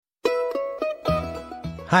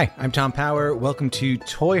Hi, I'm Tom Power. Welcome to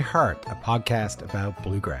Toy Heart, a podcast about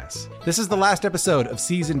bluegrass. This is the last episode of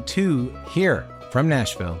Season 2. Here from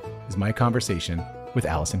Nashville is my conversation with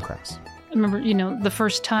Alison Krauss. I remember, the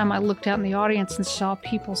first time I looked out in the audience and saw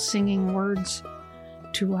people singing words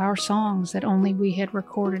to our songs that only we had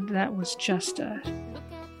recorded. That was just a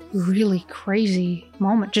really crazy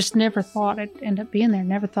moment. Just never thought it'd end up being there.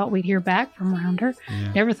 Never thought we'd hear back from Rounder.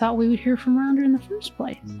 Yeah. Never thought we would hear from Rounder in the first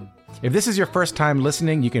place. If this is your first time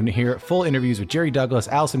listening, you can hear full interviews with Jerry Douglas,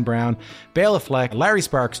 Alison Brown, Bela Fleck, Larry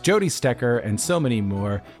Sparks, Jody Stecker, and so many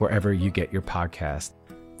more wherever you get your podcast.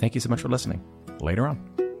 Thank you so much for listening. Later on.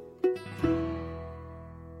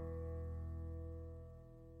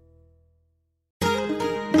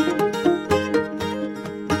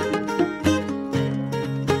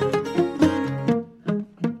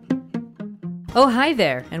 Oh, hi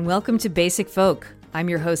there, and welcome to Basic Folk. I'm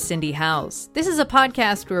your host, Cindy Howes. This is a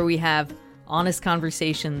podcast where we have honest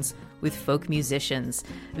conversations with folk musicians.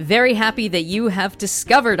 Very happy that you have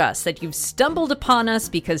discovered us, that you've stumbled upon us,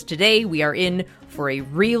 because today we are in for a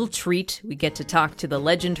real treat. We get to talk to the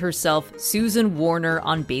legend herself, Susan Warner,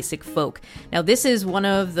 on Basic Folk. Now, this is one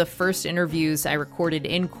of the first interviews I recorded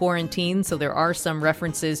in quarantine, so there are some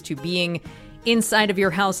references to being inside of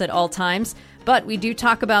your house at all times. But we do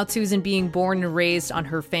talk about Susan being born and raised on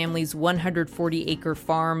her family's 140-acre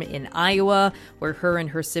farm in Iowa, where her and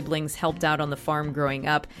her siblings helped out on the farm growing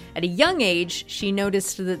up. At a young age, she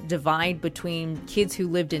noticed the divide between kids who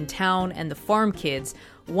lived in town and the farm kids.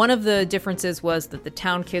 One of the differences was that the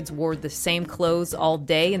town kids wore the same clothes all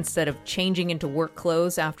day instead of changing into work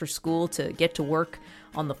clothes after school to get to work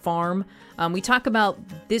on the farm. We talk about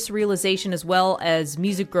this realization as well as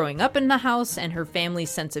music growing up in the house and her family's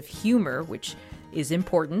sense of humor, which is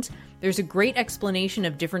important. There's a great explanation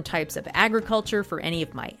of different types of agriculture for any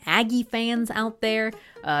of my Aggie fans out there.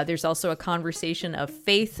 There's also a conversation of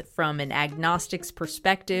faith from an agnostic's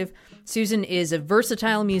perspective. Susan is a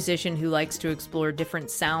versatile musician who likes to explore different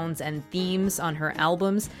sounds and themes on her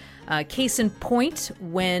albums. Case in point,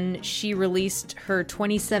 when she released her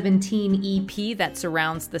 2017 EP that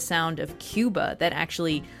surrounds the sound of Cuba, that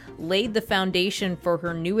actually laid the foundation for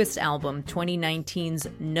her newest album, 2019's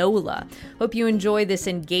NOLA. Hope you enjoy this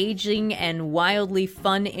engaging and wildly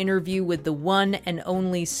fun interview with the one and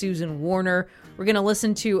only Susan Warner. We're going to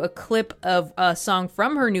listen to a clip of a song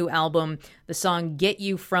from her new album, the song Get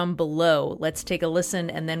You From Below. Let's take a listen,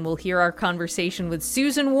 and then we'll hear our conversation with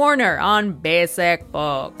Susan Warner on Basic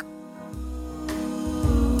Folk.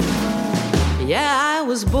 Yeah, I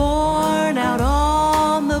was born out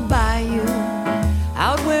on the bayou,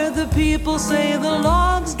 out where the people say the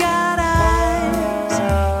logs got eyes.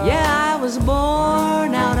 Yeah, I was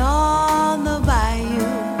born out on the bayou,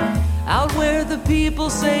 out where the people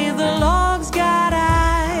say the logs got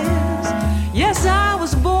eyes. Yes, I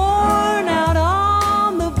was born out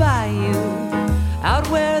on the bayou, out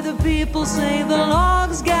where the people say the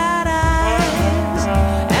logs got eyes.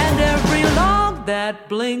 And every log that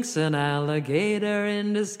blinks an alligator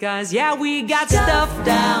in disguise. Yeah, we got stuff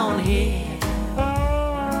down here.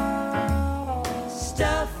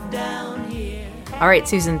 Stuff down here. All right,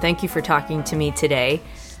 Susan, thank you for talking to me today.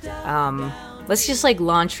 Let's just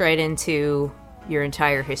launch right into your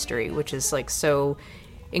entire history, which is so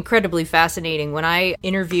incredibly fascinating. When I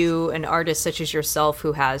interview an artist such as yourself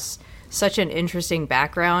who has such an interesting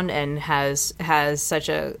background and has such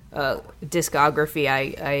a discography,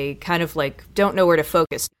 I kind of don't know where to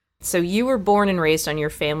focus. So you were born and raised on your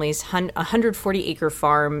family's 140-acre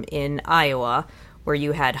farm in Iowa, where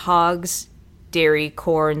you had hogs, dairy,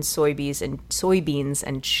 corn, soybeans,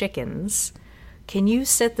 and chickens. Can you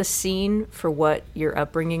set the scene for what your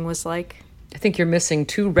upbringing was like? I think you're missing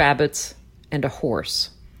 2 rabbits and a horse.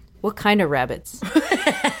 What kind of rabbits?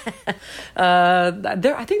 I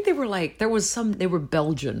think they were they were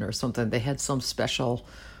Belgian or something. They had some special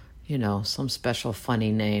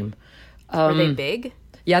funny name. Were they big?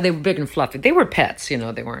 Yeah, they were big and fluffy. They were pets, they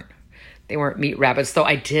weren't meat rabbits, though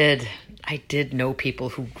I did know people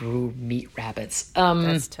who grew meat rabbits.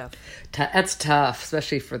 That's tough. That's tough,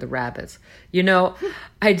 especially for the rabbits.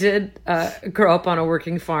 I did grow up on a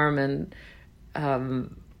working farm and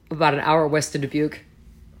about an hour west of Dubuque.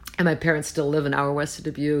 And my parents still live an hour west of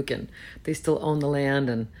Dubuque, and they still own the land.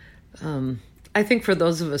 And I think for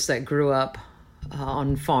those of us that grew up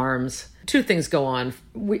on farms, 2 things go on.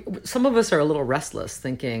 Some of us are a little restless,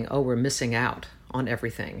 thinking, oh, we're missing out on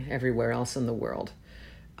everything, everywhere else in the world.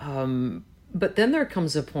 But then there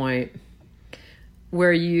comes a point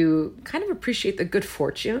where you kind of appreciate the good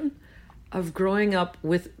fortune of growing up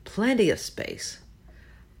with plenty of space.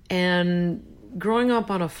 And growing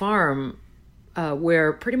up on a farm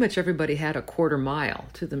where pretty much everybody had a quarter mile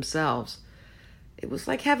to themselves. It was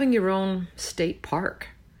like having your own state park.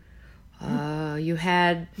 You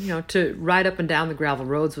had, to ride up and down the gravel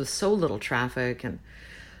roads with so little traffic. And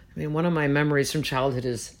I mean, one of my memories from childhood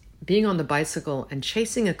is being on the bicycle and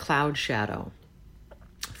chasing a cloud shadow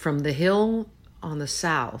from the hill on the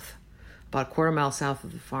south, about a quarter mile south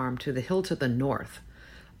of the farm, to the hill to the north,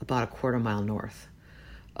 about a quarter mile north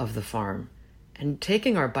of the farm. And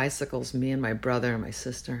taking our bicycles, me and my brother and my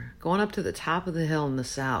sister, going up to the top of the hill in the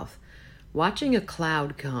south, watching a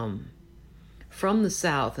cloud come from the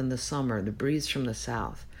south in the summer, the breeze from the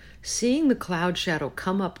south, seeing the cloud shadow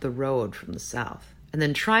come up the road from the south, and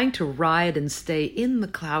then trying to ride and stay in the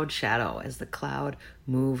cloud shadow as the cloud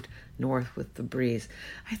moved north with the breeze.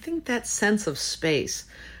 I think that sense of space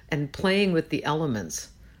and playing with the elements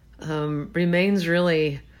remains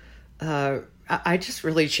really, I just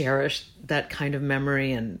really cherish that kind of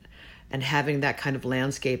memory and having that kind of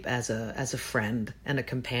landscape as a friend and a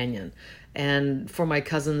companion. And for my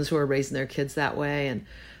cousins who are raising their kids that way, and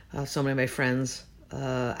so many of my friends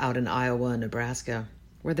out in Iowa and Nebraska,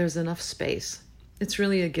 where there's enough space, it's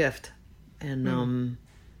really a gift. And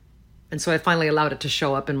so I finally allowed it to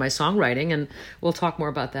show up in my songwriting, and we'll talk more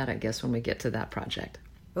about that, I guess, when we get to that project.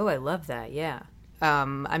 Oh, I love that. Yeah.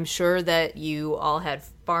 I'm sure that you all had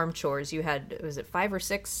farm chores. You had, was it 5 or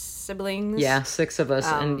 6 siblings? Yeah, 6 of us.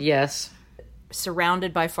 And yes.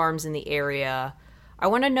 Surrounded by farms in the area. I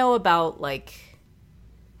want to know about like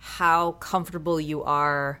how comfortable you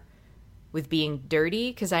are with being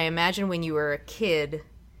dirty, because I imagine when you were a kid,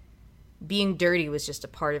 being dirty was just a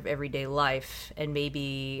part of everyday life, and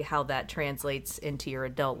maybe how that translates into your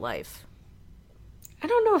adult life. I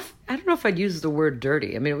don't know if I'd use the word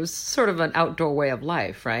dirty. I mean, it was sort of an outdoor way of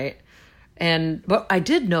life, right? But I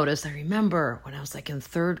did notice, I remember when I was like in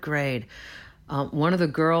 3rd grade, one of the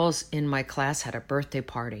girls in my class had a birthday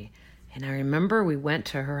party. And I remember we went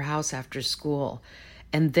to her house after school,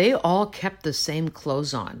 and they all kept the same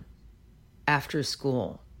clothes on after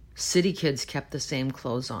school. City kids kept the same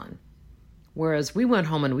clothes on. Whereas we went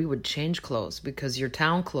home and we would change clothes because your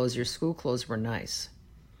town clothes, your school clothes were nice.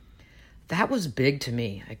 That was big to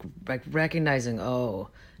me, like recognizing, oh,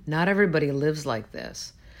 not everybody lives like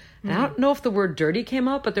this. And I don't know if the word dirty came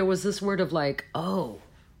up, but there was this word of like, oh,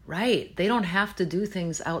 right, they don't have to do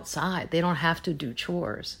things outside. They don't have to do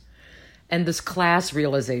chores. And this class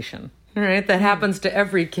realization, right, that happens to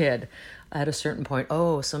every kid at a certain point.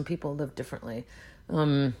 Oh, some people live differently.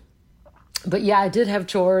 But yeah, I did have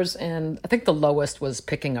chores, and I think the lowest was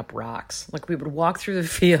picking up rocks. Like we would walk through the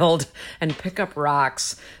field and pick up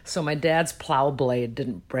rocks so my dad's plow blade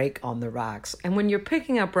didn't break on the rocks. And when you're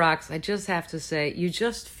picking up rocks, I just have to say, you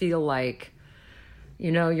just feel like,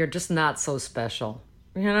 you're just not so special.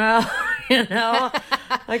 Like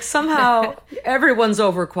somehow everyone's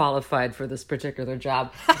overqualified for this particular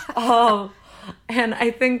job. And I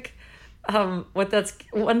think that's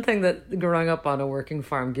one thing that growing up on a working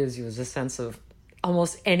farm gives you is a sense of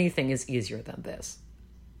almost anything is easier than this.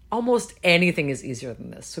 Almost anything is easier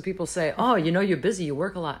than this. So people say, oh, you're busy, you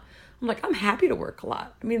work a lot. I'm like, I'm happy to work a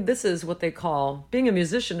lot. I mean, this is what they call, being a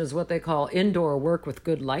musician is what they call indoor work with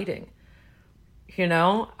good lighting.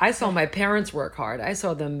 I saw my parents work hard. I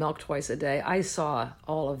saw them milk twice a day. I saw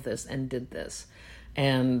all of this and did this.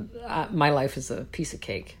 And my life is a piece of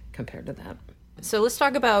cake compared to that. So let's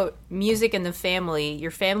talk about music and the family. Your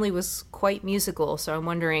family was quite musical, so I'm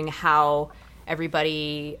wondering how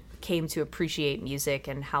everybody came to appreciate music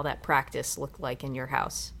and how that practice looked like in your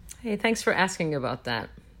house. Hey, thanks for asking about that.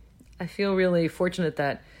 I feel really fortunate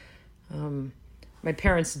that my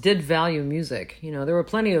parents did value music. There were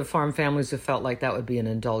plenty of farm families who felt like that would be an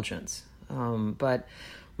indulgence. But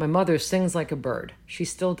my mother sings like a bird. She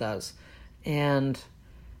still does. And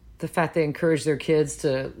the fact they encourage their kids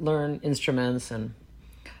to learn instruments, and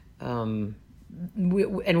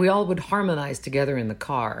we all would harmonize together in the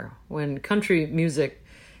car. When country music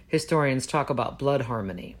historians talk about blood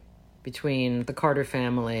harmony between the Carter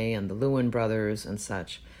family and the Lewin brothers and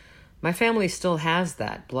such, my family still has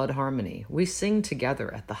that blood harmony. We sing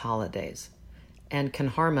together at the holidays and can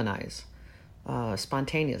harmonize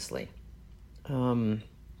spontaneously. I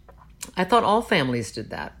thought all families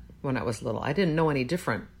did that when I was little. I didn't know any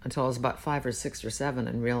different until I was about 5 or 6 or 7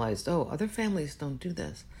 and realized, oh, other families don't do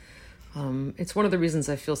this. It's one of the reasons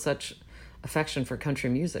I feel such affection for country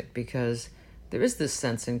music, because there is this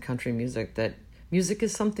sense in country music that music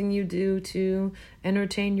is something you do to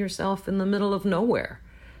entertain yourself in the middle of nowhere,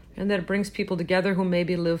 and that it brings people together who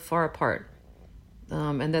maybe live far apart,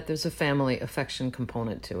 and that there's a family affection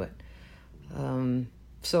component to it.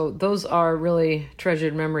 So those are really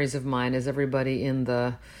treasured memories of mine, as everybody in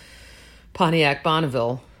the Pontiac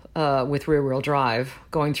Bonneville with rear-wheel drive,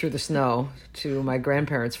 going through the snow to my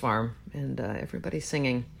grandparents' farm, and everybody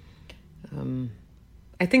singing.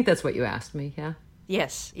 I think that's what you asked me, yeah?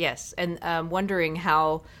 Yes. And wondering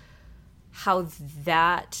how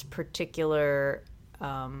that particular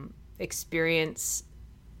experience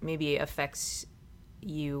maybe affects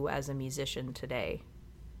you as a musician today.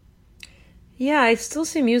 Yeah, I still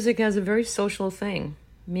see music as a very social thing,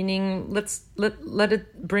 meaning let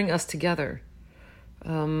it bring us together.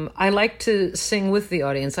 I like to sing with the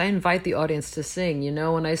audience. I invite the audience to sing. You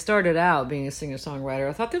know, when I started out being a singer-songwriter,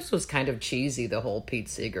 I thought this was kind of cheesy, the whole Pete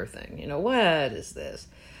Seeger thing. You know, what is this?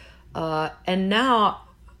 And now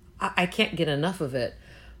I can't get enough of it.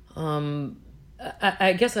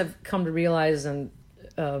 I guess I've come to realize, and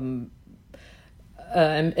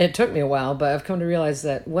it took me a while, but I've come to realize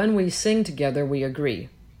that when we sing together, we agree.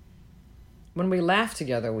 When we laugh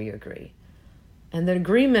together, we agree. And that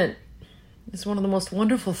agreement is one of the most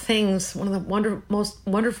wonderful things, one of the most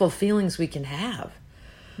wonderful feelings we can have.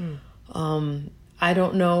 I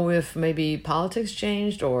don't know if maybe politics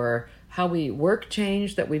changed or how we work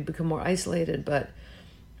changed, that we've become more isolated, but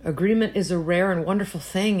agreement is a rare and wonderful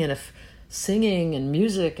thing. And if singing and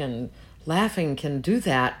music and laughing can do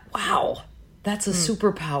that, wow, that's a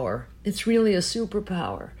superpower. It's really a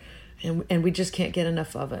superpower. And we just can't get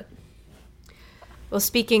enough of it. Well,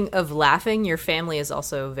 speaking of laughing, your family is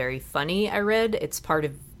also very funny, I read. It's part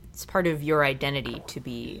of your identity to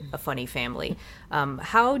be a funny family.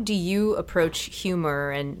 How do you approach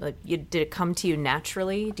humor, and did it come to you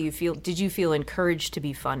naturally? Did you feel encouraged to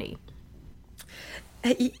be funny?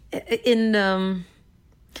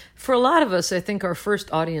 For a lot of us, I think our first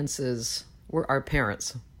audiences were our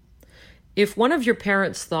parents. If one of your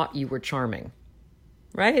parents thought you were charming,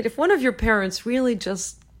 right? If one of your parents really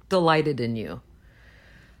just delighted in you,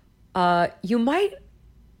 you might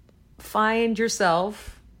find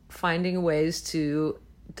yourself finding ways to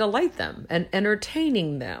delight them and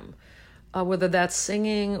entertaining them, whether that's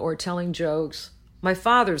singing or telling jokes. My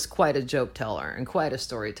father's quite a joke teller and quite a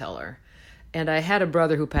storyteller. And I had a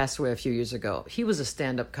brother who passed away a few years ago. He was a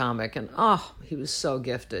stand-up comic, and he was so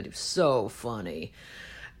gifted. He was so funny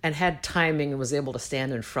and had timing and was able to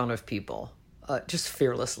stand in front of people just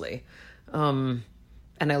fearlessly. And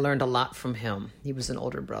I learned a lot from him. He was an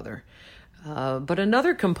older brother. But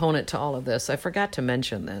another component to all of this, I forgot to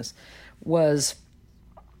mention this, was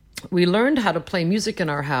we learned how to play music in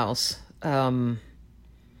our house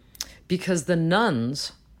because the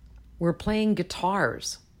nuns were playing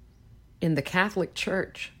guitars in the Catholic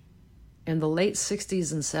Church in the late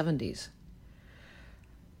 60s and 70s.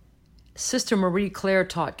 Sister Marie Claire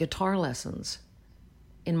taught guitar lessons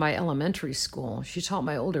in my elementary school. She taught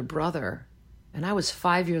my older brother, and I was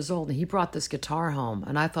 5 years old, and he brought this guitar home,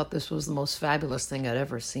 and I thought this was the most fabulous thing I'd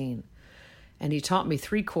ever seen. And he taught me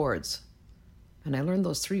 3 chords, and I learned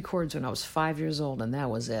those 3 chords when I was 5 years old, and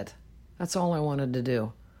that was it. That's all I wanted to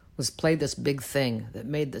do, was play this big thing that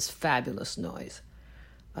made this fabulous noise.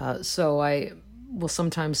 So I will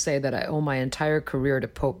sometimes say that I owe my entire career to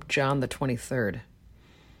Pope John the 23rd.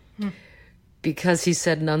 Because he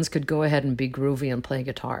said nuns could go ahead and be groovy and play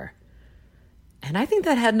guitar. And I think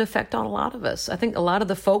that had an effect on a lot of us. I think a lot of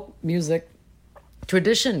the folk music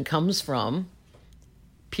tradition comes from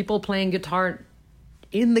people playing guitar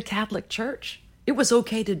in the Catholic Church. It was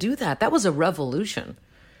okay to do that. That was a revolution.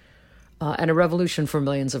 And a revolution for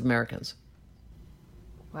millions of Americans.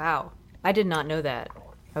 Wow. I did not know that.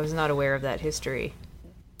 I was not aware of that history.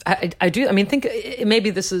 I do. I mean, think maybe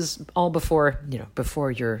this is all before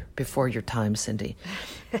your time, Cindy.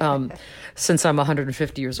 Since I'm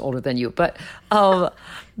 150 years older than you, but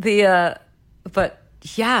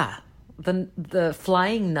yeah, the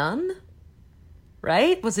Flying Nun,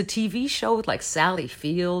 right, was a TV show with like Sally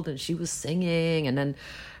Field, and she was singing, and then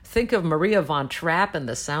think of Maria von Trapp and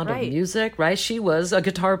The Sound of Music, right? She was a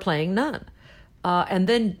guitar playing nun, and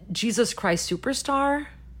then Jesus Christ Superstar.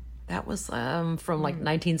 That was from like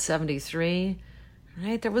 1973,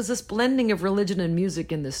 right? There was this blending of religion and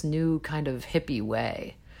music in this new kind of hippie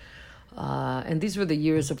way. And these were the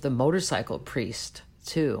years of the motorcycle priest,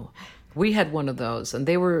 too. We had one of those, and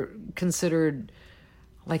they were considered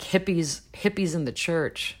like hippies in the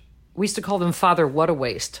church. We used to call them Father What a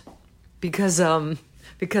Waste, because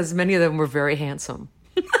many of them were very handsome.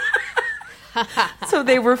 So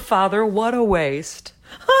they were Father What a Waste.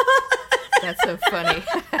 That's so funny.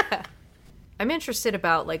 I'm interested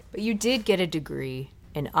about, like, you did get a degree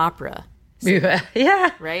in opera singing,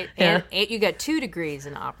 yeah. right? Yeah. And you got 2 degrees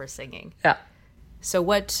in opera singing. Yeah. So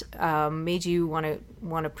what made you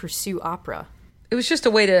want to pursue opera? It was just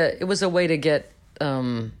a way to get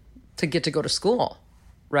to go to school.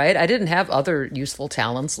 right? I didn't have other useful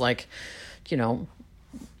talents like, you know,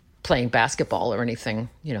 playing basketball or anything,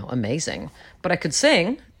 you know, amazing. But I could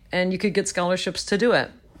sing, and you could get scholarships to do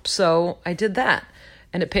it. So I did that,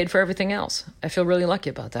 and it paid for everything else. I feel really lucky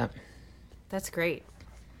about that. That's great.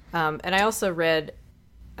 And I also read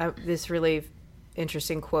this really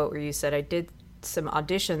interesting quote where you said, I did some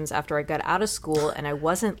auditions after I got out of school and I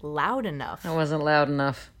wasn't loud enough. I wasn't loud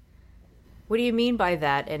enough. What do you mean by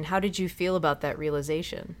that? And how did you feel about that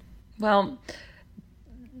realization? Well,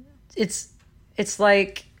 it's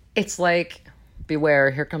like,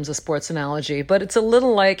 beware, here comes a sports analogy, but it's a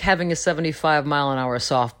little like having a 75-mile-an-hour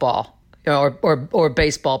softball, you know, or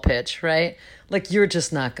baseball pitch, right? Like you're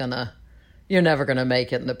never gonna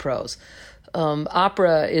make it in the pros.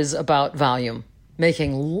 Opera is about volume,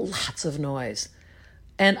 making lots of noise.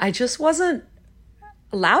 And I just wasn't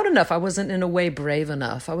loud enough. I wasn't, in a way, brave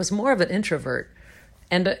enough. I was more of an introvert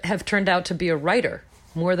and have turned out to be a writer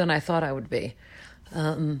more than I thought I would be.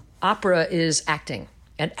 Opera is acting,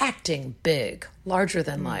 and acting big, larger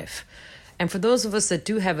than life. And for those of us that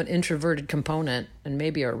do have an introverted component and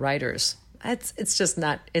maybe are writers, it's just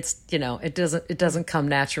not, it's, you know, it doesn't come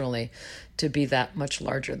naturally to be that much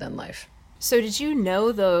larger than life. So did you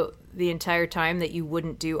know the entire time that you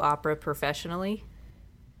wouldn't do opera professionally?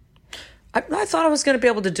 I thought I was going to be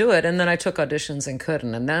able to do it, and then I took auditions and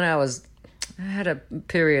couldn't. And then I had a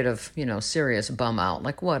period of, you know, serious bum out,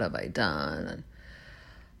 like, what have I done?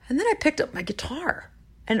 And then I picked up my guitar.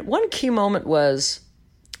 And one key moment was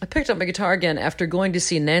I picked up my guitar again after going to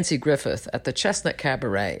see Nancy Griffith at the Chestnut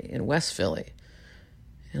Cabaret in West Philly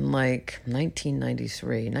in like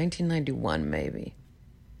 1991 maybe.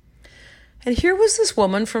 And here was this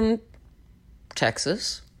woman from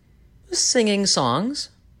Texas singing songs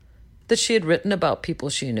that she had written about people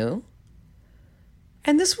she knew.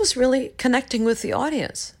 And this was really connecting with the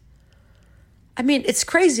audience. I mean, it's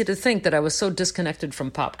crazy to think that I was so disconnected from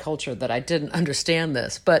pop culture that I didn't understand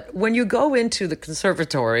this. But when you go into the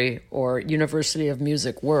conservatory or University of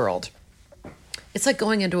Music world, it's like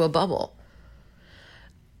going into a bubble.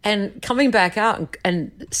 And coming back out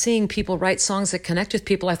and seeing people write songs that connect with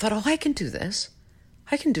people, I thought, oh, I can do this.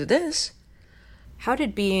 I can do this. How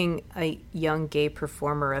did being a young gay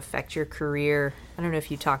performer affect your career? I don't know if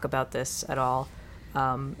you talk about this at all.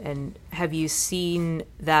 And have you seen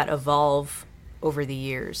that evolve over the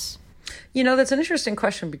years? You know, that's an interesting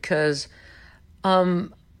question because I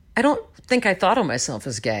don't think I thought of myself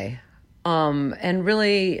as gay and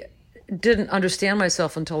really didn't understand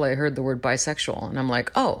myself until I heard the word bisexual. And I'm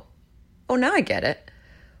like, oh, now I get it.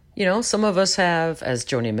 You know, some of us have, as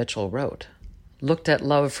Joni Mitchell wrote, looked at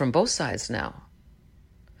love from both sides now.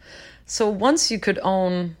 So once you could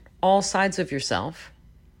own all sides of yourself,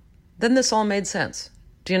 then this all made sense.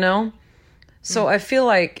 Do you know? So I feel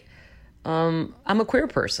like I'm a queer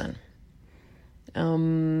person.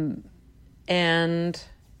 And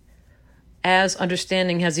as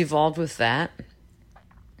understanding has evolved with that,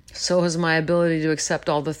 so has my ability to accept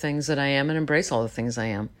all the things that I am and embrace all the things I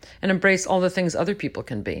am and embrace all the things other people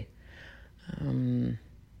can be.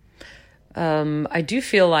 I do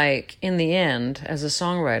feel like in the end, as a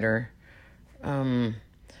songwriter,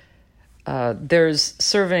 there's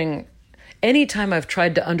serving, anytime I've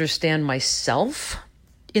tried to understand myself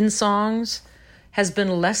in songs has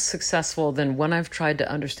been less successful than when I've tried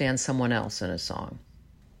to understand someone else in a song.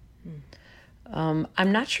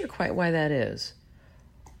 I'm not sure quite why that is,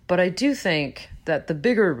 but I do think that the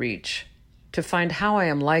bigger reach to find how I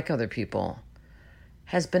am like other people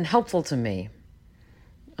has been helpful to me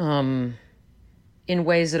in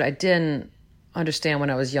ways that I didn't understand when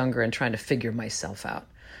I was younger and trying to figure myself out.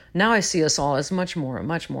 Now I see us all as much more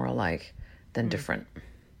alike than different.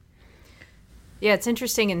 Yeah, it's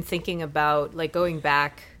interesting in thinking about, like, going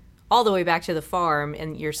back, all the way back to the farm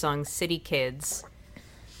and your song City Kids,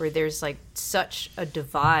 where there's, like, such a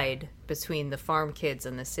divide between the farm kids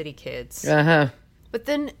and the city kids. Uh-huh. But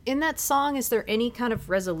then in that song, is there any kind of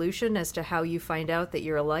resolution as to how you find out that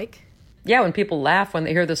you're alike? Yeah, when people laugh when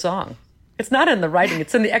they hear the song. It's not in the writing,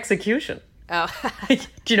 it's in the execution. Oh. Do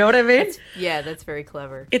you know what I mean? That's very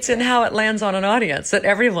clever. It's in how it lands on an audience, that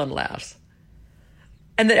everyone laughs.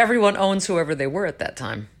 And that everyone owns whoever they were at that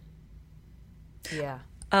time. Yeah.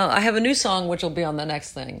 I have a new song, which will be on the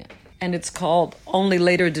next thing. And it's called Only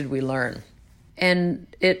Later Did We Learn. And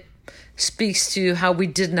it speaks to how we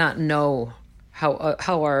did not know how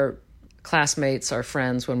our classmates, our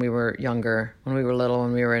friends, when we were younger, when we were little,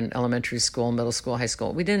 when we were in elementary school, middle school, high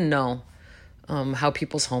school, we didn't know how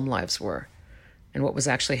people's home lives were and what was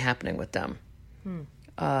actually happening with them.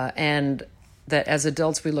 And that as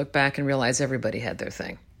adults, we look back and realize everybody had their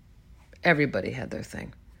thing. Everybody had their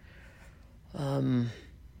thing.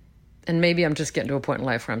 And maybe I'm just getting to a point in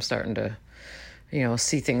life where I'm starting to,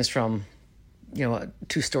 see things from,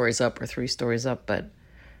 2 stories up or 3 stories up. But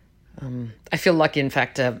I feel lucky, in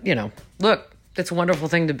fact, to have, look, it's a wonderful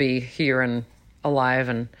thing to be here and alive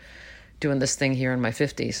and doing this thing here in my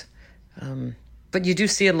 50s. But you do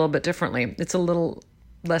see it a little bit differently. It's a little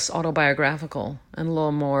less autobiographical and a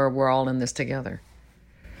little more, we're all in this together.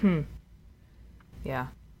 Yeah.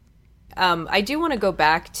 I do want to go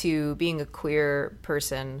back to being a queer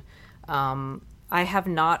person. I have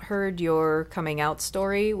not heard your coming out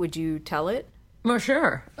story. Would you tell it? Well,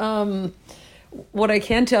 sure. What I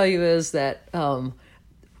can tell you is that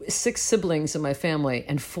 6 siblings in my family,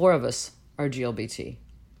 and 4 of us are GLBT.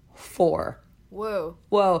 4.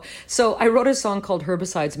 Whoa. So I wrote a song called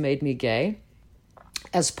Herbicides Made Me Gay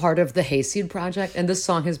as part of the Hayseed Project, and this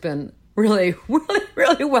song has been really, really,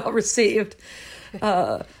 really well received.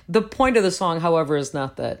 The point of the song, however, is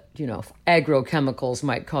not that, agrochemicals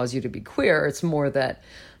might cause you to be queer. It's more that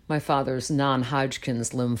my father's non-Hodgkin's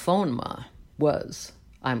lymphoma was,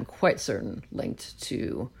 I'm quite certain, linked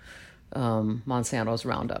to Monsanto's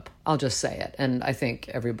Roundup. I'll just say it. And I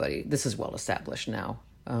think this is well established now.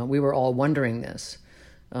 We were all wondering this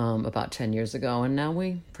about 10 years ago, and now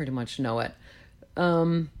we pretty much know it.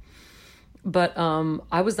 But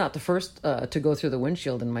I was not the first to go through the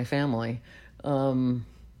windshield in my family. And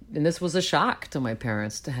this was a shock to my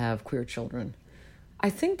parents to have queer children.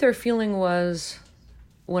 I think their feeling was,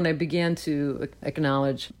 when I began to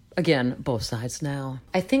acknowledge, again, both sides now,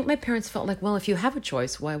 I think my parents felt like, well, if you have a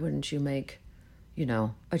choice, why wouldn't you make,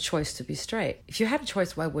 a choice to be straight? If you had a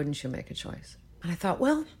choice, why wouldn't you make a choice? And I thought,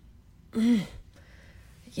 well,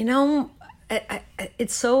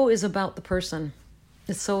 it so is about the person.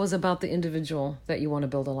 It so is about the individual that you want to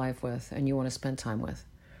build a life with and you want to spend time with.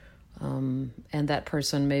 And that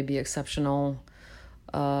person may be exceptional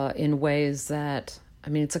in ways that,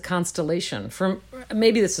 it's a constellation. I'm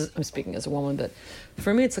speaking as a woman, but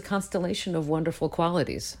for me, it's a constellation of wonderful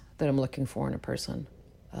qualities that I'm looking for in a person.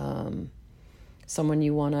 Someone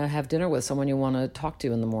you want to have dinner with, someone you want to talk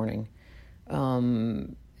to in the morning.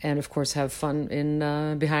 And of course, have fun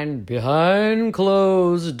in behind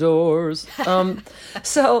closed doors.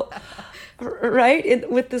 So, right,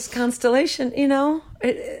 with this constellation,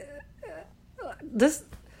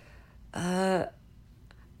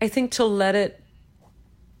 I think to let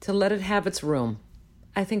it have its room.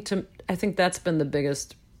 I think that's been the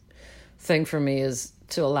biggest thing for me, is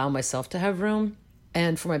to allow myself to have room,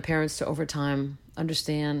 and for my parents to over time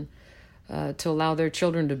understand, to allow their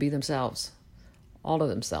children to be themselves, all of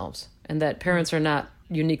themselves, and that parents are not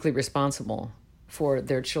uniquely responsible for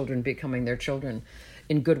their children becoming their children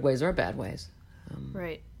in good ways or bad ways.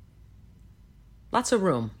 Right. Lots of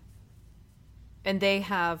room. And they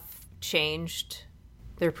have changed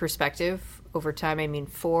their perspective over time.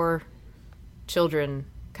 4 children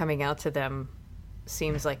coming out to them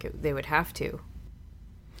seems like they would have to.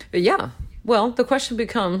 Yeah. Well, the question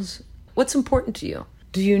becomes, what's important to you?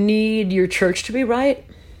 Do you need your church to be right?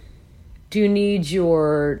 Do you need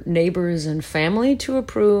your neighbors and family to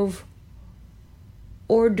approve?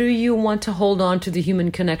 Or do you want to hold on to the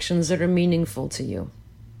human connections that are meaningful to you?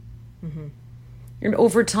 Mm-hmm. And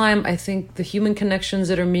over time, I think the human connections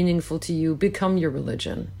that are meaningful to you become your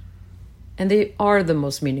religion. And they are the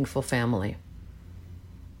most meaningful family.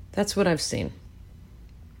 That's what I've seen.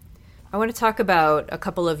 I want to talk about a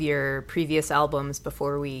couple of your previous albums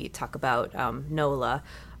before we talk about NOLA.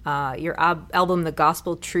 Your album, The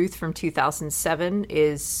Gospel Truth from 2007,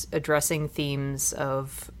 is addressing themes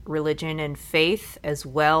of religion and faith, as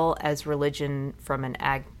well as religion from an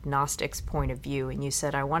agnostic's point of view. And you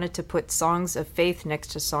said, I wanted to put songs of faith next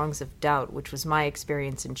to songs of doubt, which was my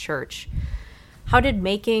experience in church. How did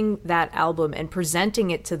making that album and presenting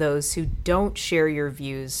it to those who don't share your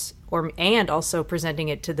views, and also presenting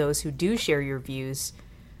it to those who do share your views,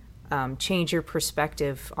 change your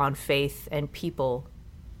perspective on faith and people?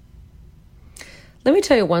 Let me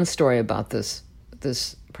tell you one story about this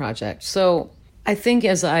project. So I think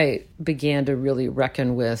as I began to really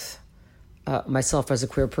reckon with myself as a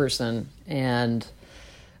queer person, and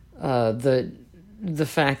the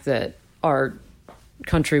fact that our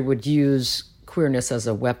country would use queerness as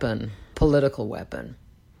a weapon, political weapon,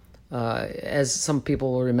 as some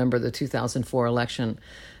people will remember the 2004 election,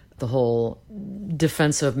 the whole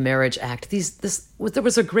Defense of Marriage Act. There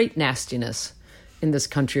was a great nastiness in this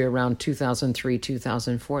country around 2003,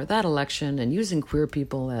 2004, that election, and using queer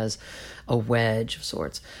people as a wedge of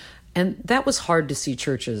sorts. And that was hard to see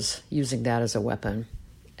churches using that as a weapon.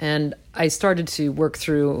 And I started to work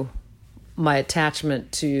through my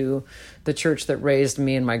attachment to the church that raised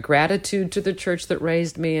me and my gratitude to the church that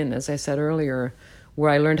raised me. And as I said earlier, where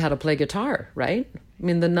I learned how to play guitar, right? I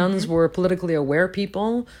mean, the nuns were politically aware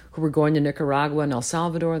people who were going to Nicaragua and El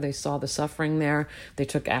Salvador. They saw the suffering there. They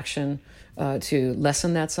took action to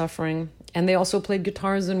lessen that suffering. And they also played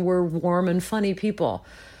guitars and were warm and funny people.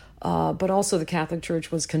 But also the Catholic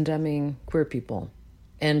Church was condemning queer people.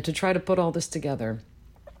 And to try to put all this together,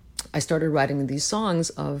 I started writing these songs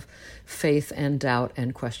of faith and doubt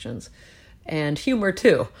and questions and humor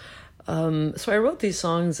too. So I wrote these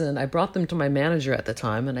songs and I brought them to my manager at the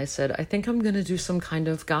time and I said, I think I'm going to do some kind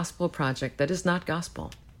of gospel project that is not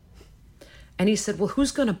gospel. And he said, well,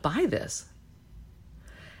 who's going to buy this?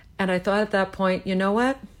 And I thought at that point, you know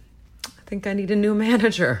what? I think I need a new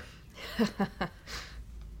manager.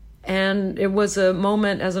 And it was a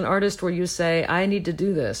moment as an artist where you say, I need to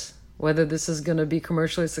do this, whether this is going to be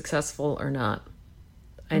commercially successful or not.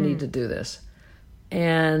 I need to do this.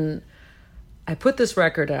 And I put this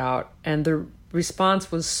record out, and the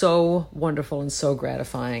response was so wonderful and so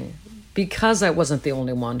gratifying because I wasn't the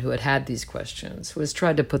only one who had these questions, who has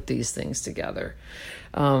tried to put these things together.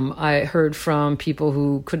 I heard from people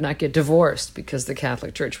who could not get divorced because the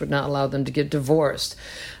Catholic Church would not allow them to get divorced.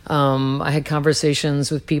 I had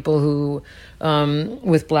conversations with people who,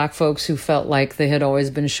 with Black folks who felt like they had always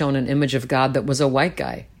been shown an image of God that was a white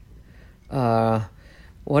guy.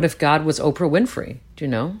 What if God was Oprah Winfrey? Do you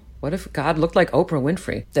know? What if God looked like Oprah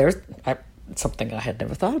Winfrey? There's something I had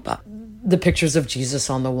never thought about. The pictures of Jesus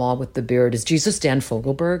on the wall with the beard. Is Jesus Dan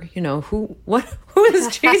Fogelberg? You know, who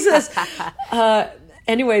is Jesus?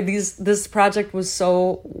 Anyway, this project was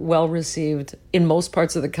so well received in most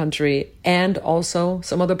parts of the country, and also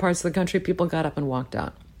some other parts of the country, people got up and walked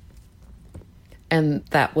out. And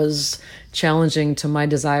that was challenging to my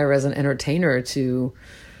desire as an entertainer to,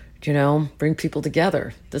 you know, bring people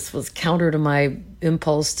together. This was counter to my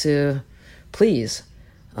impulse to please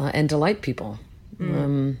and delight people.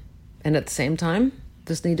 And at the same time,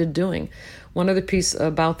 this needed doing. One other piece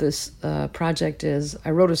about this project is I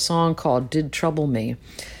wrote a song called Did Trouble Me,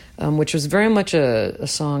 which was very much a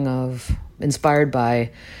song inspired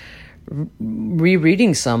by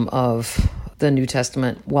rereading some of the New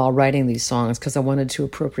Testament while writing these songs, because I wanted to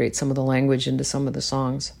appropriate some of the language into some of the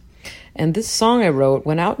songs. And this song I wrote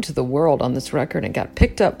went out into the world on this record and got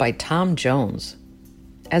picked up by Tom Jones.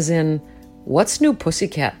 As in, what's new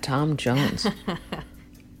Pussycat Tom Jones?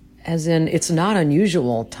 As in, it's not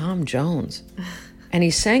unusual Tom Jones. And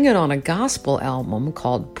he sang it on a gospel album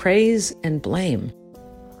called Praise and Blame.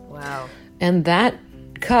 Wow. And that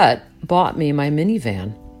cut bought me my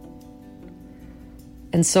minivan.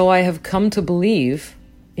 And so I have come to believe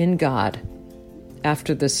in God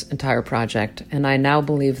after this entire project. And I now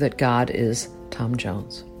believe that God is Tom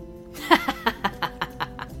Jones.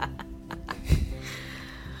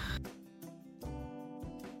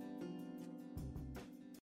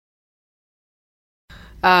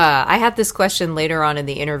 I had this question later on in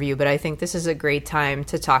the interview, but I think this is a great time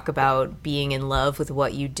to talk about being in love with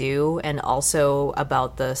what you do and also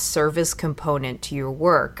about the service component to your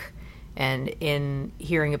work. And in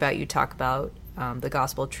hearing about you talk about the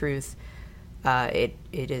gospel truth, it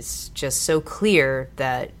is just so clear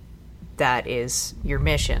that that is your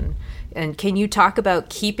mission. And can you talk about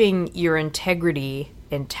keeping your integrity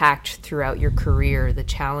intact throughout your career, the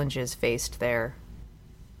challenges faced there?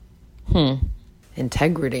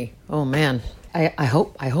 Integrity. Oh man, I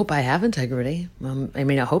hope I have integrity. I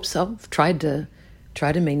mean, I hope so. I've tried to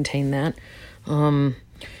maintain that, and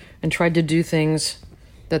tried to do things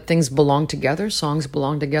that things belong together. Songs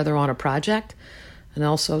belong together on a project, and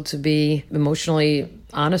also to be emotionally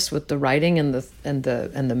honest with the writing and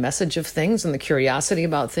the message of things and the curiosity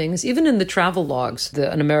about things. Even in the travel logs,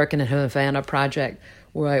 An American in Havana project,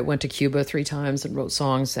 where I went to Cuba 3 times and wrote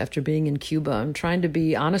songs after being in Cuba. I'm trying to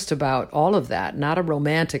be honest about all of that, not a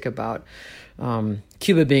romantic about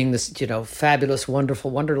Cuba being this, fabulous,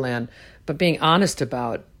 wonderful wonderland, but being honest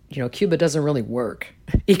about, Cuba doesn't really work.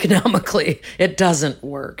 Economically, it doesn't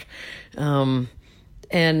work. And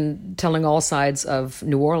telling all sides of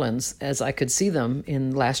New Orleans as I could see them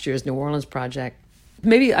in last year's New Orleans project.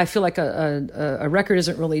 Maybe I feel like a record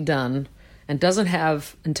isn't really done and doesn't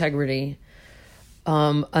have integrity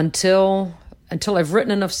until I've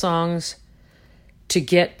written enough songs to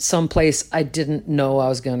get someplace I didn't know I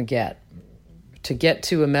was going to get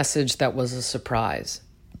to a message that was a surprise,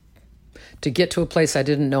 to get to a place I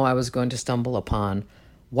didn't know I was going to stumble upon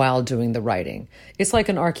while doing the writing. It's like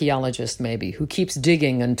an archaeologist maybe who keeps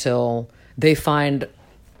digging until they find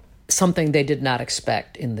something they did not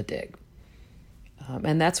expect in the dig.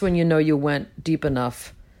 And that's when you went deep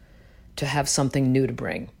enough to have something new to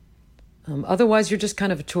bring. Otherwise, you're just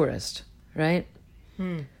kind of a tourist, right?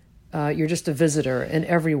 You're just a visitor in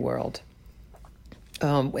every world.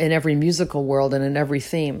 in every musical world and in every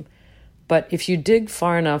theme. But if you dig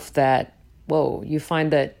far enough that, you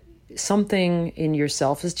find that something in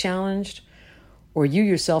yourself is challenged, or you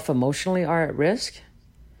yourself emotionally are at risk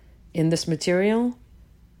in this material,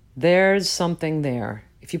 there's something there.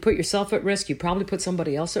 If you put yourself at risk, you probably put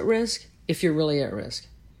somebody else at risk if you're really at risk.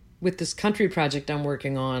 With this country project I'm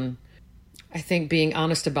working on, I think being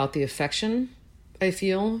honest about the affection I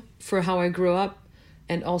feel for how I grew up,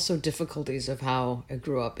 and also difficulties of how I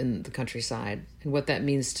grew up in the countryside and what that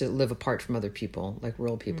means to live apart from other people like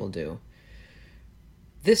rural people do.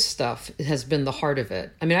 This stuff has been the heart of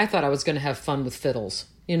it. I mean, I thought I was going to have fun with fiddles.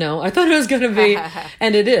 I thought it was going to be,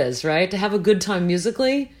 and it is, right? To have a good time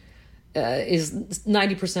musically is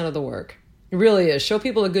 90% of the work. It really is. Show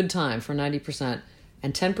people a good time for 90%,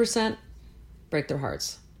 and 10% break their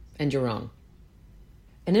hearts and your own.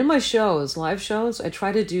 And in my shows, live shows, I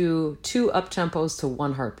try to do 2 up-tempos to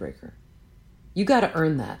 1 heartbreaker. You got to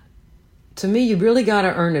earn that. To me, you really got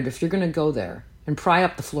to earn it if you're going to go there and pry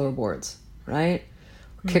up the floorboards, right?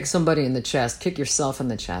 Kick somebody in the chest, kick yourself in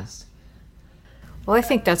the chest. Well, I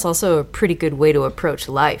think that's also a pretty good way to approach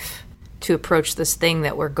life, to approach this thing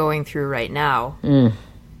that we're going through right now.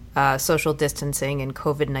 Social distancing and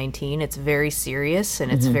COVID-19. It's very serious,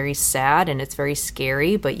 and it's very sad, and it's very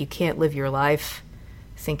scary, but you can't live your life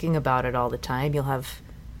thinking about it all the time.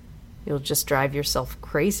 You'll just drive yourself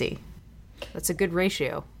crazy. That's a good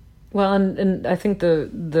ratio. Well, and I think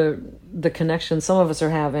the connection some of us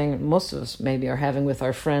are having, most of us maybe are having with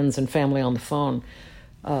our friends and family on the phone,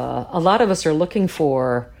 a lot of us are looking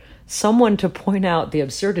for someone to point out the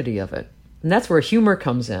absurdity of it. And that's where humor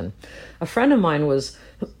comes in. A friend of mine was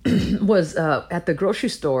at the grocery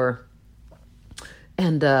store,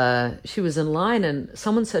 and she was in line, and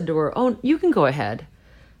someone said to her, "Oh, you can go ahead."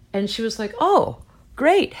 And she was like, "Oh,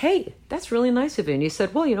 great. Hey, that's really nice of you." And he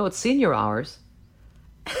said, "Well, it's senior hours."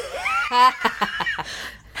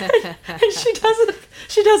 And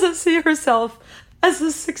she doesn't see herself as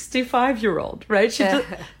a 65-year-old, right?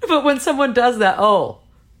 But when someone does that, oh,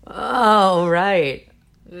 right.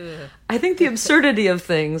 I think the absurdity of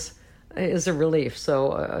things is a relief.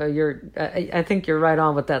 So I think you're right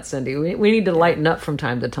on with that, Cindy. We need to lighten up from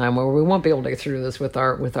time to time, where we won't be able to get through this with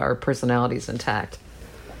our personalities intact.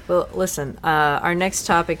 Well, listen, our next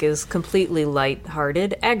topic is completely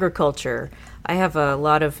lighthearted, agriculture. I have a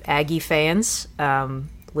lot of Aggie fans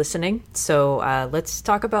listening, so let's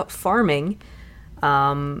talk about farming.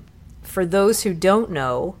 For those who don't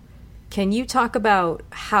know, can you talk about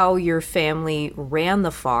how your family ran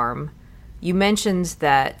the farm? You mentioned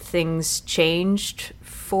that things changed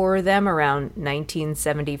for them around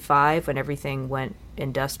 1975 when everything went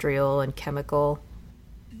industrial and chemical.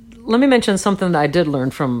 Let me mention something that I did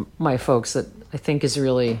learn from my folks that I think is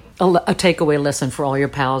really a takeaway lesson for all your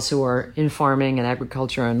pals who are in farming and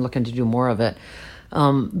agriculture and looking to do more of it.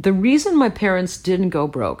 The reason my parents didn't go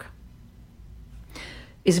broke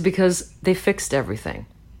is because they fixed everything.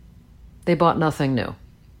 They bought nothing new.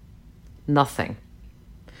 Nothing.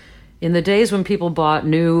 In the days when people bought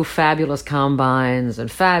new fabulous combines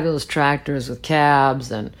and fabulous tractors with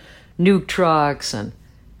cabs and new trucks,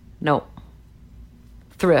 no.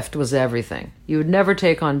 Thrift was everything. You would never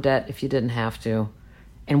take on debt if you didn't have to.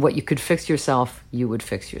 And what you could fix yourself, you would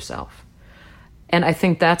fix yourself. And I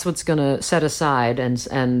think that's what's going to set aside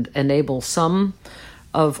and enable some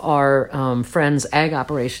of our friends' ag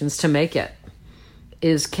operations to make it.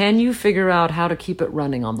 Is, can you figure out how to keep it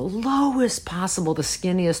running on the lowest possible, the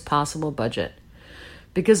skinniest possible budget?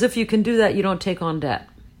 Because if you can do that, you don't take on debt.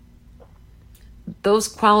 Those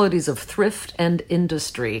qualities of thrift and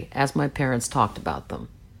industry, as my parents talked about them,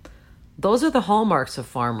 those are the hallmarks of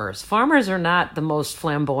farmers. Farmers are not the most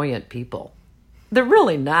flamboyant people. They're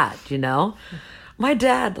really not, My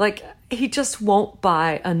dad, he just won't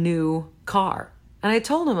buy a new car. And I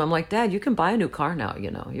told him, I'm like, "Dad, you can buy a new car now,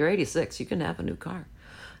 You're 86, you can have a new car."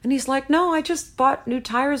 And he's like, "No, I just bought new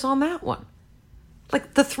tires on that one."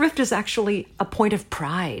 The thrift is actually a point of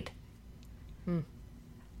pride.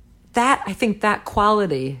 I think that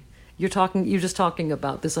quality, you're just talking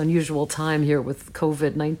about this unusual time here with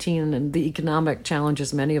COVID-19 and the economic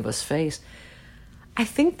challenges many of us face. I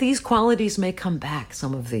think these qualities may come back,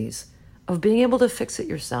 some of these, of being able to fix it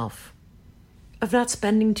yourself, of not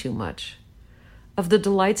spending too much, of the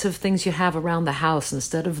delights of things you have around the house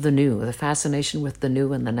instead of the new, the fascination with the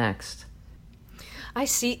new and the next. I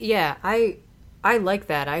see. Yeah, I like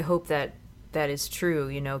that. I hope that is true,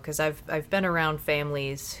 because I've been around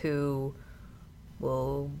families who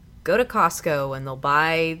will go to Costco and they'll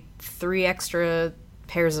buy 3 extra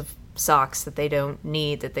pairs of socks that they don't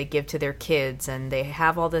need, that they give to their kids, and they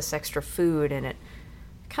have all this extra food, and it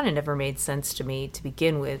kind of never made sense to me to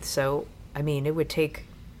begin with. So, I mean, it would take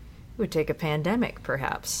a pandemic,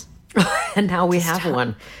 perhaps. And now we have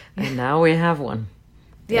one. And now we have one.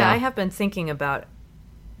 Yeah, I have been thinking about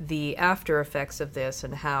the after effects of this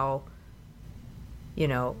and how, you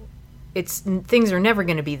know, things are never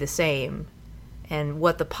going to be the same, and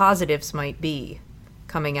what the positives might be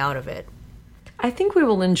coming out of it. I think we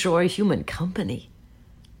will enjoy human company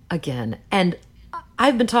again. And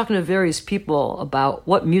I've been talking to various people about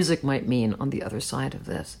what music might mean on the other side of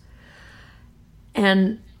this.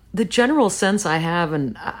 And the general sense I have,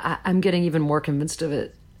 and I'm getting even more convinced of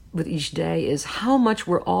it with each day, is how much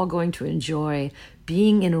we're all going to enjoy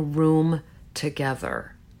being in a room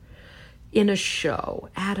together, in a show,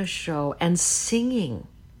 at a show, and singing.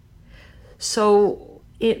 So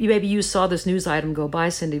maybe you saw this news item go by,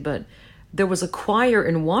 Cindy, but there was a choir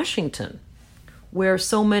in Washington where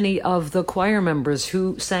so many of the choir members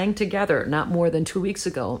who sang together not more than 2 weeks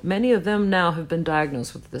ago, many of them now have been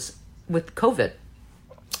diagnosed with COVID.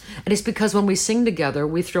 And it's because when we sing together,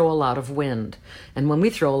 we throw a lot of wind. And when we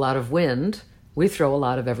throw a lot of wind, we throw a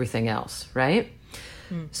lot of everything else, right?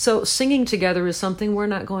 So singing together is something we're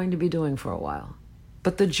not going to be doing for a while.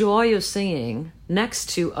 But the joy of singing next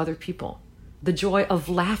to other people, the joy of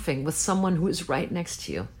laughing with someone who is right next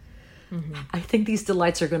to you, I think these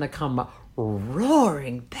delights are going to come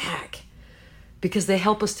roaring back because they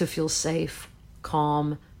help us to feel safe,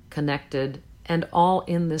 calm, connected, and all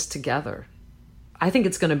in this together. I think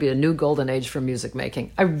it's going to be a new golden age for music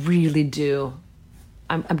making. I really do.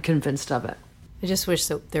 I'm convinced of it. I just wish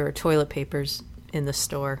that there were toilet papers in the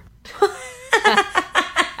store.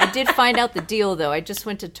 I did find out the deal, though. I just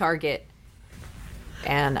went to Target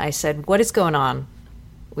and I said, what is going on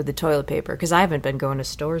with the toilet paper? Because I haven't been going to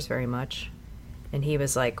stores very much. And he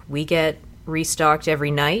was like, we get restocked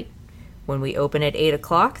every night. When we open at 8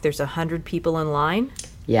 o'clock, there's 100 people in line.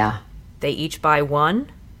 Yeah. They each buy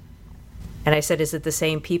one. And I said, is it the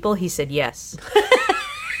same people? He said, yes.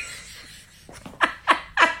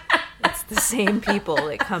 It's the same people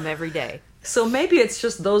that come every day. So maybe it's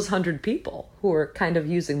just those 100 people who are kind of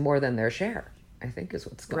using more than their share, I think is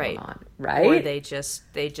what's going on, right? Or they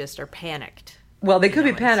just are panicked. Well, they could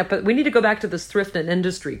be panicked, but we need to go back to this thrift and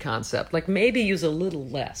industry concept. Like maybe use a little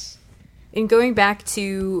less. In going back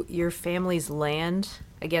to your family's land,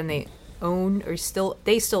 again, they still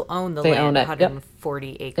own the land,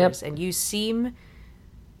 140 acres. Yep. And you seem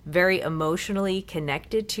very emotionally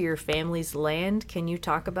connected to your family's land. Can you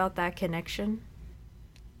talk about that connection?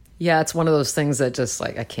 Yeah, it's one of those things that just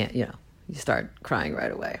like, I can't, you start crying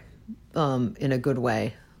right away, in a good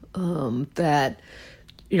way. That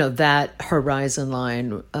horizon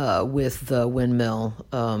line with the windmill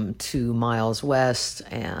 2 miles west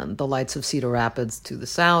and the lights of Cedar Rapids to the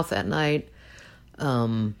south at night,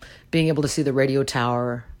 being able to see the radio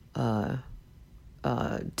tower to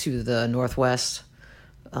the northwest,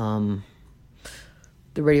 the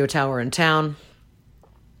radio tower in town,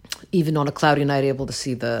 even on a cloudy night, able to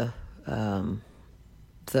see the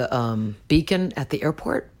beacon at the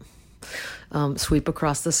airport sweep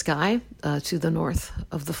across the sky to the north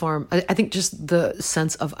of the farm. I think just the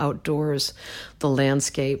sense of outdoors, the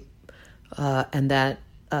landscape, and that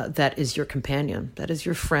is your companion. That is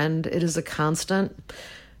your friend. It is a constant,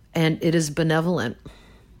 and it is benevolent.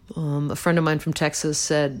 A friend of mine from Texas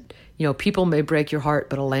said, people may break your heart,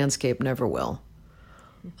 but a landscape never will.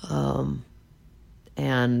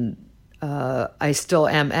 And I still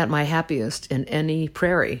am at my happiest in any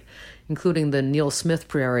prairie, including the Neil Smith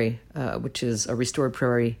Prairie, which is a restored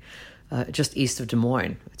prairie just east of Des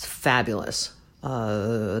Moines. It's fabulous.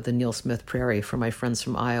 The Neil Smith Prairie, for my friends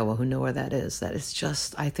from Iowa who know where that is. That is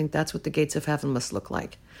just, I think that's what the gates of heaven must look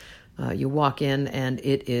like. You walk in and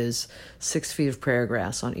it is 6 feet of prairie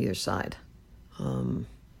grass on either side.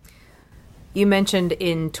 You mentioned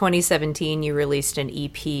in 2017 you released an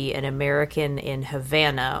EP, An American in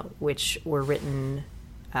Havana, which were written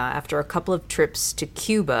after a couple of trips to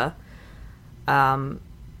Cuba. And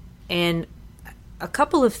a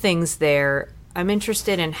couple of things there. I'm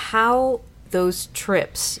interested in how those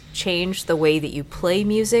trips changed the way that you play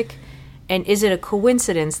music, and is it a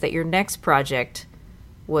coincidence that your next project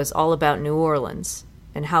was all about New Orleans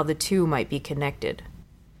and how the two might be connected?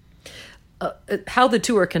 How the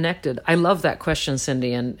two are connected. I love that question,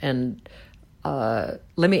 Cindy, and let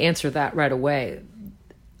me answer that right away.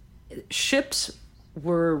 Ships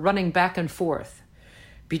were running back and forth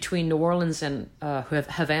between New Orleans and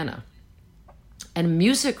Havana, and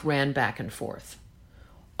music ran back and forth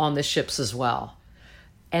on the ships as well.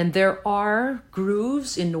 And there are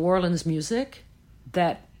grooves in New Orleans music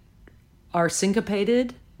that are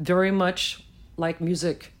syncopated, very much like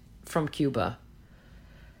music from Cuba.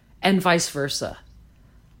 and vice versa.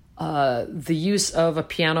 The use of a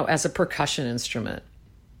piano as a percussion instrument,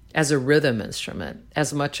 as a rhythm instrument,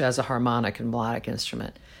 as much as a harmonic and melodic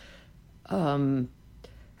instrument.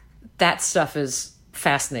 That stuff is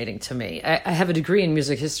fascinating to me. I have a degree in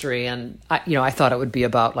music history, and I thought it would be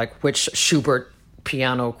about like which Schubert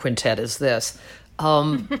piano quintet is this.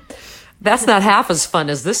 That's not half as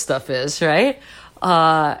fun as this stuff is, right?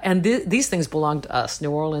 And these things belong to us.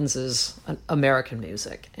 New Orleans is American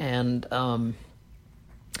music, and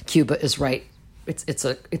Cuba is right. It's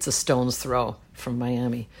a stone's throw from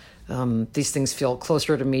Miami. These things feel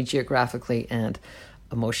closer to me geographically and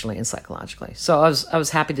emotionally and psychologically. So I was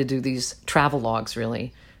happy to do these travel logs,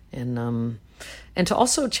 really, and to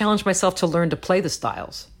also challenge myself to learn to play the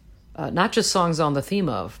styles, not just songs on the theme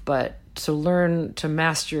of, but to learn to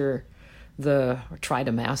master try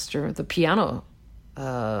to master the piano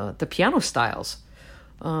styles,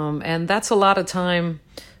 and that's a lot of time.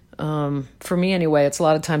 For me anyway, it's a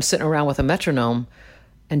lot of time sitting around with a metronome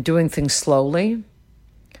and doing things slowly,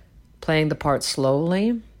 playing the part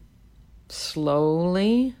slowly,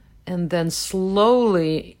 and then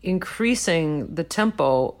slowly increasing the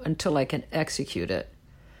tempo until I can execute it.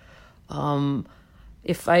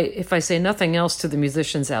 If I say nothing else to the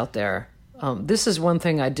musicians out there, this is one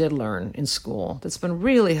thing I did learn in school that's been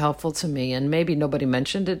really helpful to me, and maybe nobody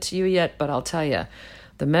mentioned it to you yet, but I'll tell you,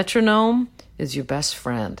 the metronome is your best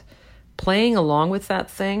friend. Playing along with that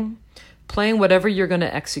thing, playing whatever you're going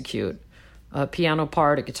to execute, a piano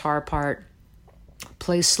part, a guitar part,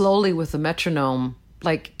 play slowly with the metronome,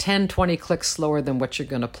 like 10, 20 clicks slower than what you're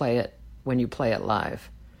going to play it when you play it live.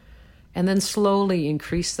 And then slowly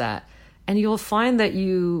increase that. And you'll find that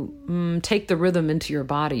you take the rhythm into your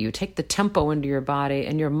body, you take the tempo into your body,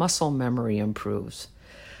 and your muscle memory improves.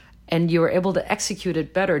 And you're able to execute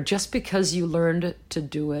it better just because you learned to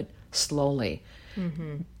do it slowly.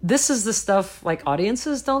 Mm-hmm. This is the stuff like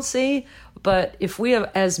audiences don't see, but if we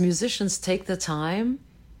have, as musicians take the time,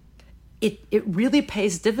 it really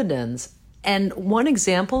pays dividends. And one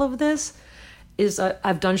example of this is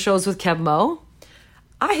I've done shows with Kev Mo.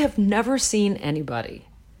 I have never seen anybody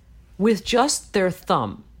with just their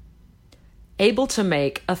thumb able to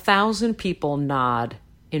make 1,000 people nod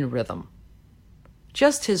in rhythm.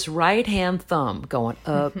 Just his right hand thumb going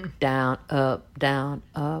up, down, up, down,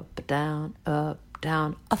 up, down, up,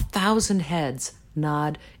 down. 1,000 heads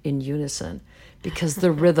nod in unison because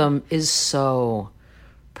the rhythm is so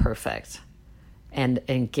perfect and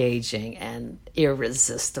engaging and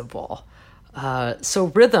irresistible. So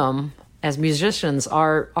rhythm, as musicians,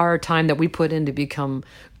 our time that we put in to become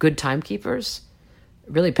good timekeepers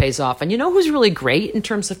really pays off. And you know who's really great in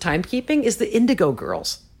terms of timekeeping is the Indigo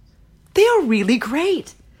Girls. They are really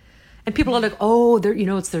great. And people are like, oh, they're,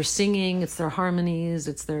 it's their singing, it's their harmonies,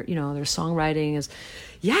 it's their, their songwriting is,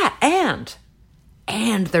 yeah, and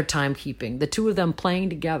their timekeeping. The two of them playing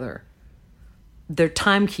together, their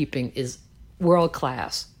timekeeping is world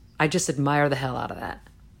class. I just admire the hell out of that.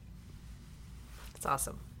 That's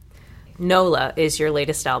awesome. NOLA is your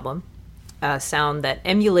latest album, a sound that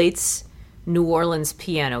emulates New Orleans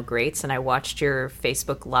piano greats, and I watched your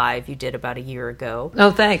Facebook Live you did about a year ago. Oh,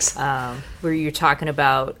 thanks. Where you're talking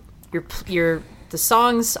about the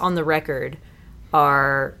songs on the record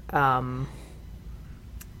are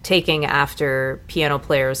taking after piano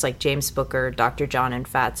players like James Booker, Dr. John, and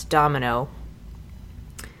Fats Domino.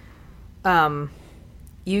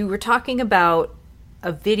 You were talking about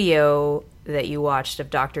a video that you watched of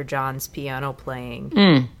Dr. John's piano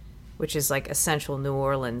playing, which is like essential New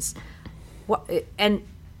Orleans. And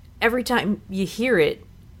every time you hear it,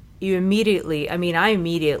 I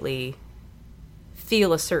immediately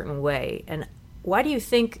feel a certain way. And why do you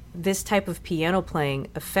think this type of piano playing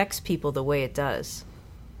affects people the way it does?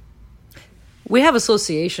 We have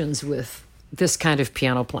associations with this kind of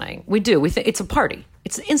piano playing. We do. We think it's a party.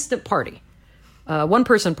 It's an instant party,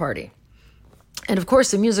 one-person party. And of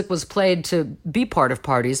course, the music was played to be part of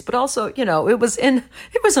parties, but also, it was in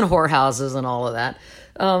whorehouses and all of that.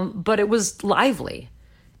 But it was lively,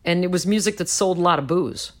 and it was music that sold a lot of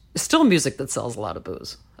booze. It's still music that sells a lot of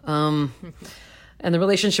booze. And the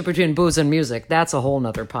relationship between booze and music, that's a whole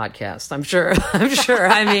nother podcast, I'm sure.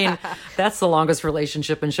 I mean, that's the longest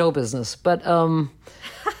relationship in show business. But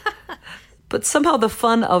somehow the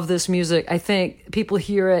fun of this music, I think people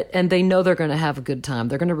hear it and they know they're going to have a good time.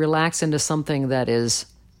 They're going to relax into something that is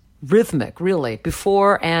rhythmic, really,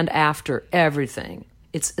 before and after everything.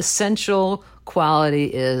 Its essential quality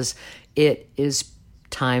is it is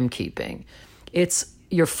timekeeping. It's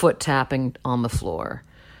your foot tapping on the floor.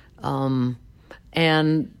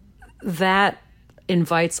 And that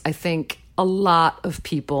invites, I think, a lot of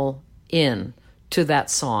people in to that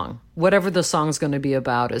song, whatever the song's going to be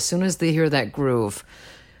about. As soon as they hear that groove,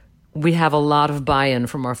 we have a lot of buy-in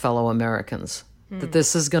from our fellow Americans that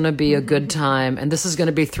this is going to be a good time and this is going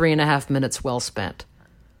to be 3.5 minutes well spent.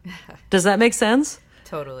 Does that make sense?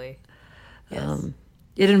 Totally. Yes.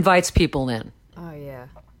 It invites people in. Oh, yeah.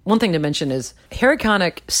 One thing to mention is Harry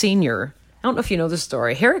Connick Sr., I don't know if you know this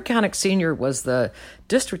story. Harry Connick Sr. was the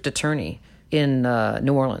district attorney in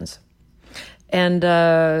New Orleans. And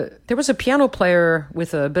there was a piano player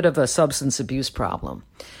with a bit of a substance abuse problem.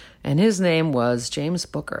 And his name was James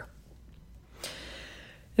Booker.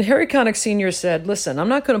 And Harry Connick Sr. said, listen, I'm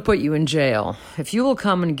not going to put you in jail if you will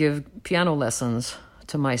come and give piano lessons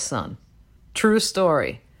to my son. True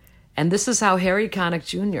story. And this is how Harry Connick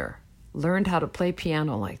Jr. learned how to play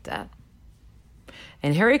piano like that.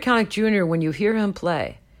 And Harry Connick Jr., when you hear him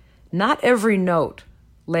play, not every note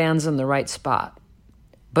lands in the right spot,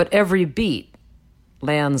 but every beat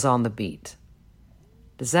lands on the beat.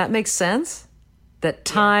 Does that make sense? That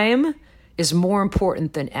time is more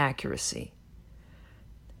important than accuracy.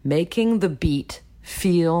 Making the beat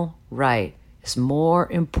feel right is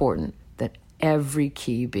more important than every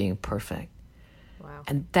key being perfect. Wow.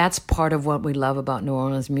 And that's part of what we love about New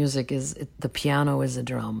Orleans music is the piano is a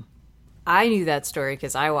drum. I knew that story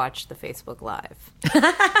because I watched the Facebook Live.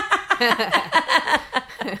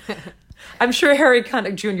 I'm sure Harry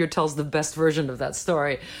Connick Jr. tells the best version of that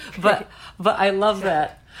story, but I love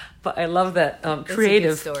that. But I love that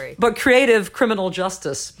creative story. But creative criminal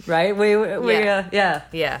justice, right? We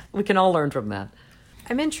Yeah. We can all learn from that.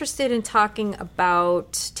 I'm interested in talking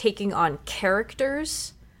about taking on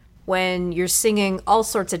characters when you're singing all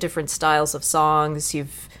sorts of different styles of songs.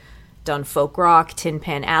 You've done folk rock, Tin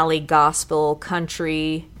Pan Alley, gospel,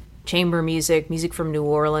 country, chamber music, music from New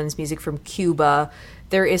Orleans, music from Cuba.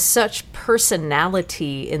 There is such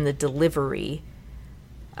personality in the delivery.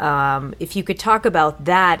 If you could talk about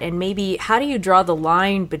that, and maybe how do you draw the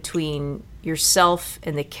line between yourself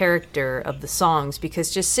and the character of the songs?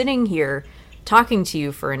 Because just sitting here talking to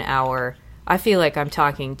you for an hour, I feel like I'm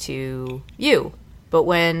talking to you. But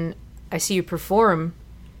when I see you perform,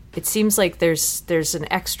 it seems like there's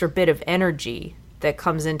an extra bit of energy that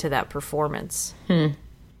comes into that performance.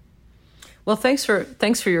 Well, thanks for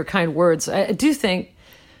your kind words. I do think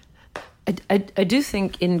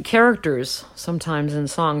in characters, sometimes in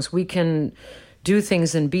songs, we can do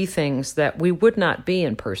things and be things that we would not be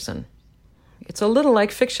in person. It's a little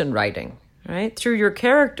like fiction writing, right? Through your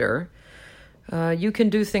character, you can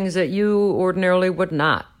do things that you ordinarily would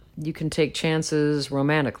not. You can take chances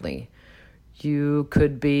romantically. You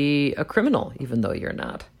could be a criminal, even though you're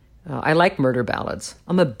not. I like murder ballads.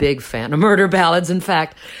 I'm a big fan of murder ballads, in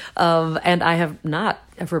fact. And I have not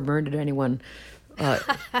ever murdered anyone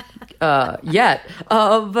yet.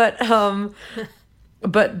 But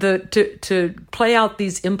to play out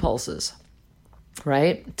these impulses,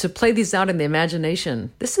 right? To play these out in the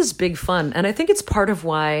imagination, this is big fun. And I think it's part of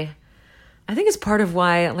why,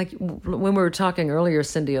 like when we were talking earlier,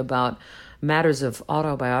 Cindy, about matters of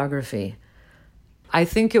autobiography, I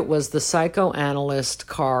think it was the psychoanalyst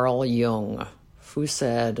Carl Jung who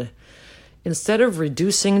said, instead of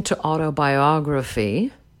reducing to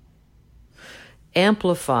autobiography,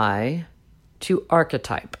 amplify to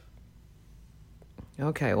archetype.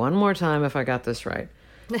 Okay, one more time if I got this right.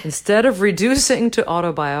 Instead of reducing to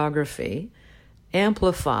autobiography,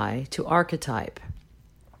 amplify to archetype.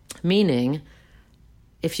 Meaning,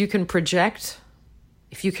 if you can project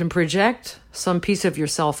some piece of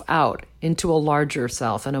yourself out into a larger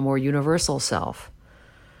self and a more universal self,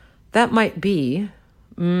 that might be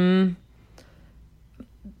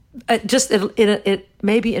it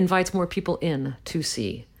maybe invites more people in to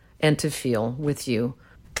see and to feel with you.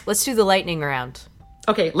 Let's do the lightning round.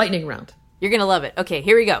 Okay, lightning round. You're gonna love it. Okay,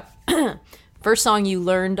 here we go. First song you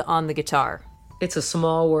learned on the guitar. It's a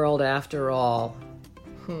Small World After All.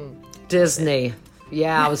 Disney.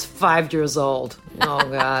 Yeah, I was 5 years old. Oh,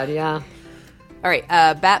 God, yeah. All right,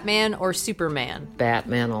 Batman or Superman?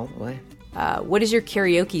 Batman all the way. What is your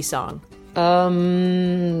karaoke song?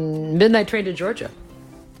 Midnight Train to Georgia.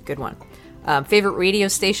 Good one. Favorite radio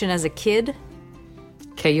station as a kid?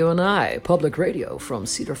 KUNI, public radio from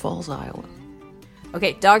Cedar Falls, Iowa.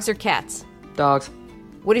 Okay, dogs or cats? Dogs.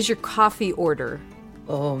 What is your coffee order?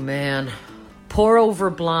 Oh, man. Pour over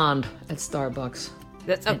blonde at Starbucks.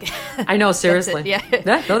 That's okay. I know, seriously. That's it,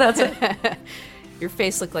 yeah. No, that's it. Your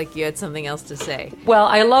face looked like you had something else to say. Well,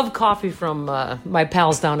 I love coffee from my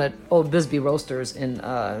pals down at Old Bisbee Roasters in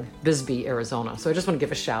Bisbee, Arizona. So I just want to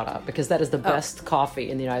give a shout out because that is the best coffee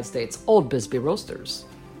in the United States. Old Bisbee Roasters,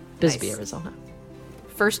 Bisbee, nice. Arizona.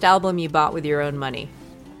 First album you bought with your own money?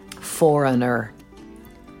 Foreigner.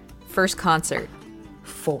 First concert?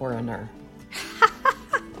 foreigner.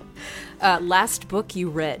 Last book you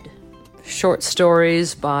read. Short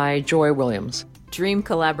stories by Joy Williams. Dream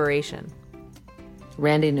collaboration.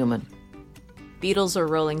 Randy Newman. Beatles or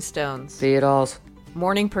Rolling Stones. Beatles.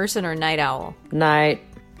 Morning person or night owl. Night.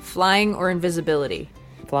 Flying or invisibility.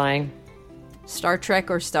 Flying. Star Trek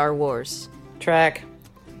or Star Wars. Trek.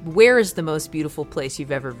 Where is the most beautiful place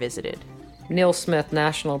you've ever visited? Neil Smith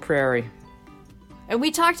National Prairie. And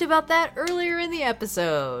we talked about that earlier in the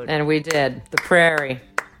episode. And we did. The prairie.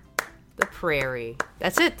 The prairie.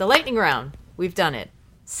 That's it. The lightning round. We've done it.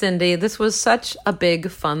 Cindy, this was such a big,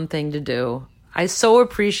 fun thing to do. I so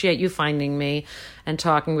appreciate you finding me and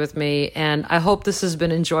talking with me. And I hope this has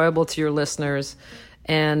been enjoyable to your listeners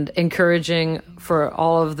and encouraging for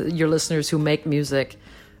all of your listeners who make music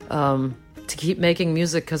to keep making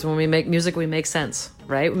music. Because when we make music, we make sense,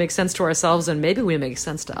 right? We make sense to ourselves and maybe we make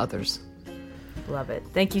sense to others. Love it.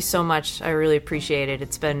 Thank you so much. I really appreciate it.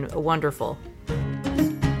 It's been wonderful.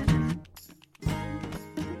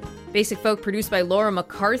 Basic Folk produced by Laura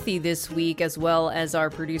McCarthy this week, as well as our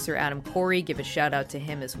producer Adam Corey. Give a shout out to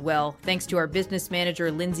him as well. Thanks to our business manager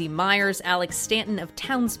Lindsay Myers. Alex Stanton of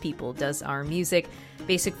Townspeople does our music.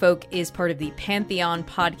 Basic Folk is part of the Pantheon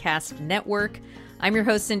Podcast Network. I'm your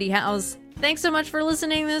host, Cindy Howes. Thanks so much for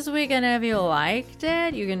listening this week, and if you liked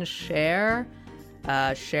it, you can share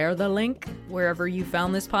the link wherever you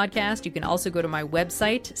found this podcast. You can also go to my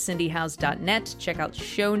website, cindyhowes.net, check out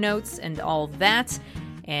show notes and all that.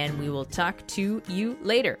 And we will talk to you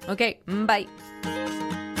later. Okay, bye.